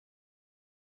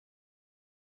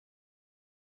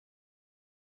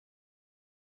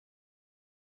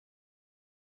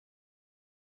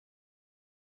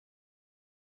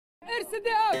On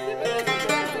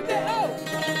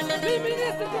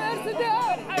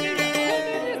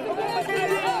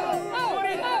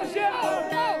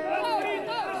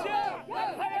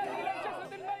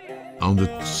the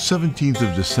 17th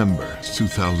of December,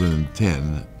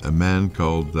 2010, a man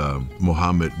called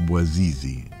Mohamed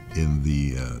Bouazizi in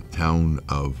the town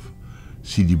of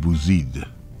Sidi Bouzid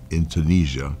in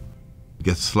Tunisia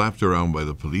gets slapped around by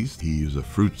the police. He is a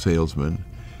fruit salesman,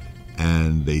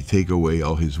 and they take away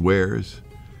all his wares,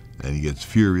 and he gets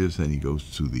furious, and he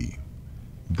goes to the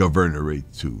governorate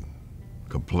to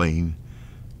complain,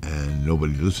 and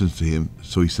nobody listens to him,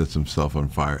 so he sets himself on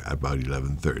fire at about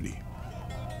 11:30.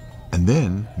 And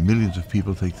then millions of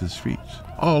people take to the streets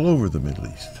all over the Middle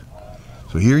East.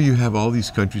 So here you have all these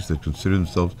countries that consider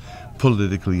themselves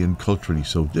politically and culturally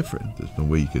so different. There's no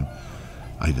way you can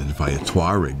identify a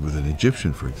Tuareg with an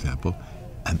Egyptian, for example,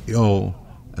 and they all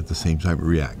at the same time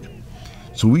react.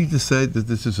 So we decided that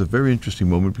this is a very interesting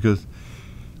moment because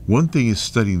one thing is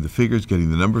studying the figures, getting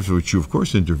the numbers, for which you of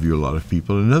course interview a lot of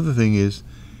people. Another thing is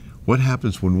what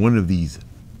happens when one of these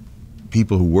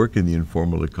people who work in the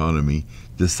informal economy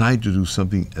decide to do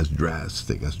something as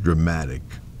drastic, as dramatic,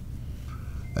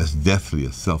 as deathly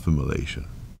as self-immolation.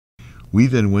 We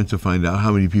then went to find out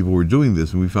how many people were doing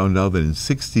this, and we found out that in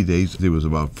 60 days there was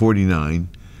about 49,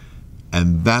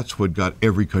 and that's what got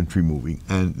every country moving.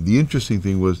 And the interesting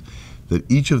thing was that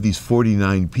each of these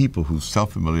 49 people who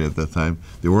self-immolated at that time,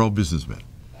 they were all businessmen.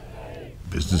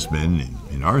 Businessmen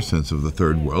in our sense of the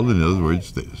third world. In other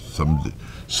words, some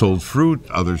sold fruit,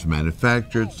 others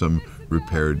manufactured, some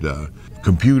repaired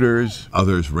computers,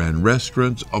 others ran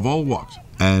restaurants of all walks.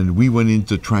 And we went in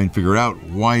to try and figure out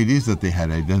why it is that they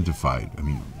had identified. I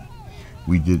mean,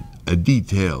 we did a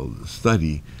detailed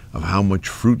study of how much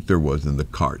fruit there was in the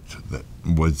cart that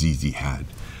Bouazizi had.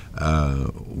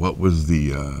 What was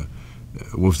the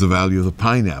value of the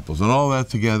pineapples, and all that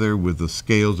together with the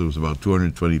scales, it was about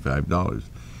 $225.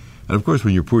 And of course,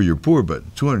 when you're poor,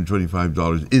 but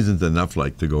 $225 isn't enough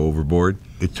like to go overboard.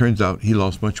 It turns out he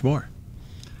lost much more.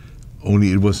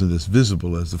 Only it wasn't as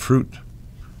visible as the fruit.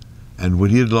 And what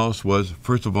he had lost was,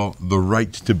 first of all, the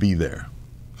right to be there.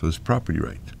 So his property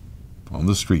right on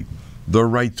the street. The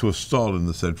right to a stall in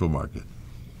the central market.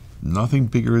 Nothing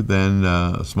bigger than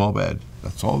a small bed.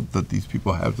 That's all that these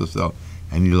people have to sell.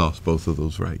 And he lost both of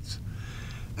those rights.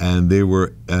 And they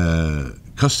were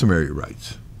customary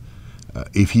rights.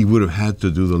 If he would have had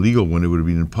to do the legal one, it would have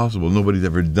been impossible. Nobody's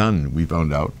ever done, we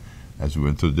found out, as we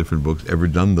went through the different books, ever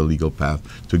done the legal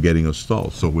path to getting a stall.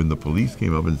 So when the police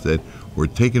came up and said, we're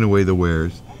taking away the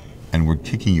wares and we're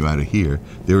kicking you out of here,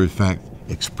 they were in fact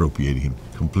expropriating him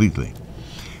completely.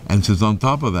 And since on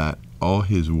top of that, all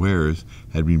his wares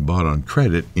had been bought on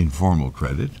credit, informal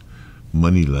credit,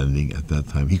 money lending at that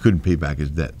time, he couldn't pay back his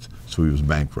debts, so he was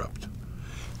bankrupt.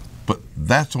 But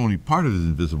that's only part of his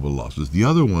invisible losses. The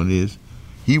other one is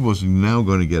he was now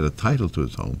going to get a title to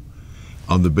his home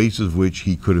on the basis of which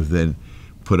he could have then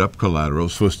put up collateral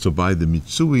so as to buy the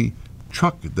Mitsui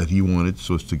truck that he wanted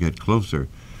so as to get closer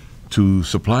to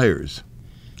suppliers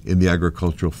in the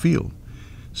agricultural field.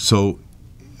 So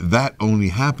that only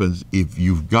happens if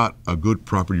you've got a good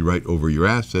property right over your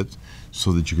assets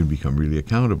so that you can become really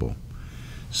accountable.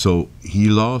 So he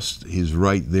lost his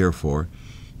right, therefore,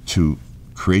 to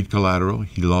create collateral.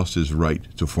 He lost his right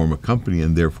to form a company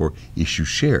and therefore issue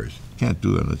shares. You can't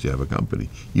do that unless you have a company.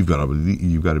 You've got to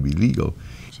be legal.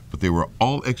 But they were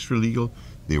all extra legal.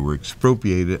 They were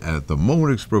expropriated, and at the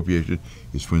moment of expropriation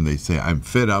is when they say, I'm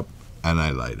fed up and I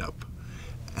light up.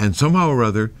 And somehow or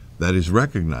other, that is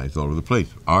recognized all over the place.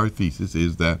 Our thesis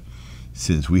is that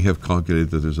since we have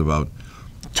calculated that there's about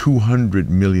 200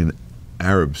 million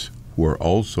Arabs who are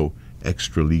also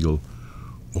extra legal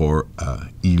or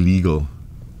illegal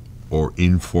or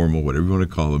informal, whatever you want to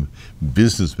call them,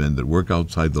 businessmen that work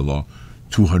outside the law,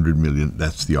 200 million,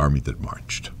 that's the army that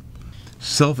marched.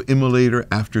 Self-immolator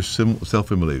after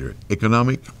self-immolator,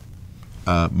 economic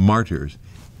martyrs,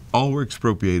 all were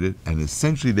expropriated, and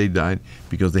essentially they died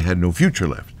because they had no future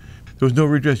left. There was no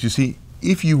redress. You see,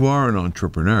 if you are an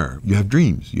entrepreneur, you have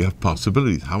dreams, you have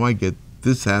possibilities. How I get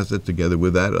this asset together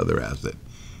with that other asset.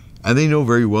 And they know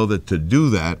very well that to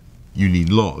do that, you need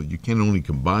law. You can only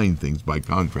combine things by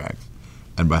contracts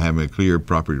and by having a clear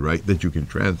property right that you can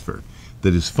transfer,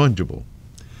 that is fungible.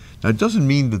 Now, it doesn't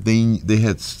mean that they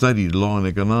had studied law and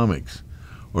economics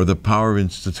or the power of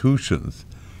institutions.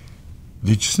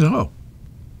 They just know.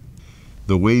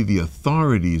 The way the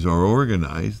authorities are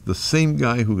organized, the same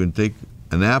guy who can take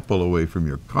an apple away from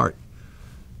your cart,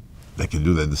 they can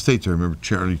do that in the States. I remember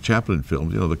Charlie Chaplin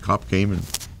films. You know, the cop came and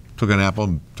took an apple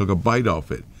and took a bite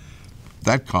off it.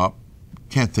 That cop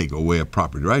can't take away a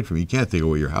property right from you. He can't take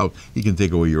away your house. He can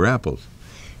take away your apples.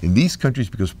 In these countries,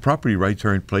 because property rights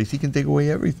are in place, he can take away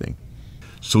everything.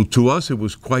 So to us, it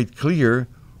was quite clear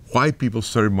why people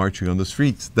started marching on the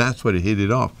streets. That's what it hit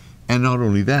it off. And not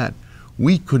only that,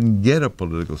 we couldn't get a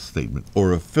political statement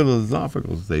or a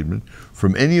philosophical statement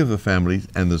from any of the families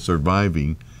and the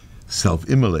surviving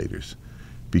self-immolators,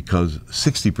 because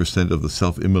 60% of the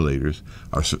self-immolators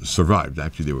are survived.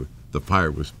 Actually, the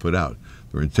fire was put out.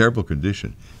 They were in terrible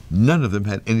condition. None of them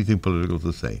had anything political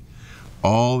to say.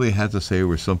 All they had to say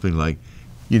was something like,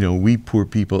 you know, we poor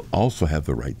people also have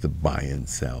the right to buy and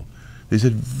sell. They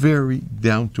said very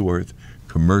down-to-earth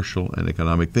commercial and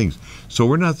economic things. So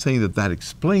we're not saying that that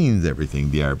explains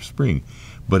everything, the Arab Spring,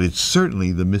 but it's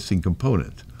certainly the missing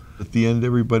component. At the end,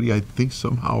 everybody, I think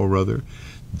somehow or other,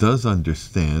 does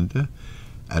understand,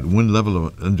 at one level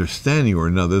of understanding or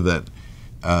another, that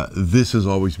this has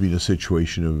always been a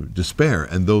situation of despair.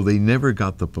 And though they never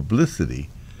got the publicity,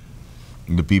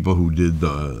 the people who did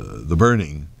the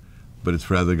burning, but it's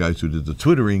rather the guys who did the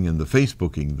Twittering and the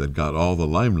Facebooking that got all the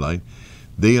limelight,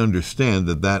 they understand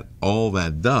that all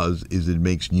that does is it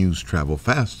makes news travel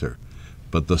faster.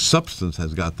 But the substance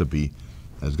has got to be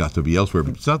elsewhere.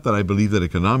 It's not that I believe that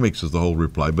economics is the whole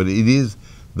reply, but it is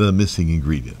the missing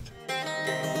ingredient.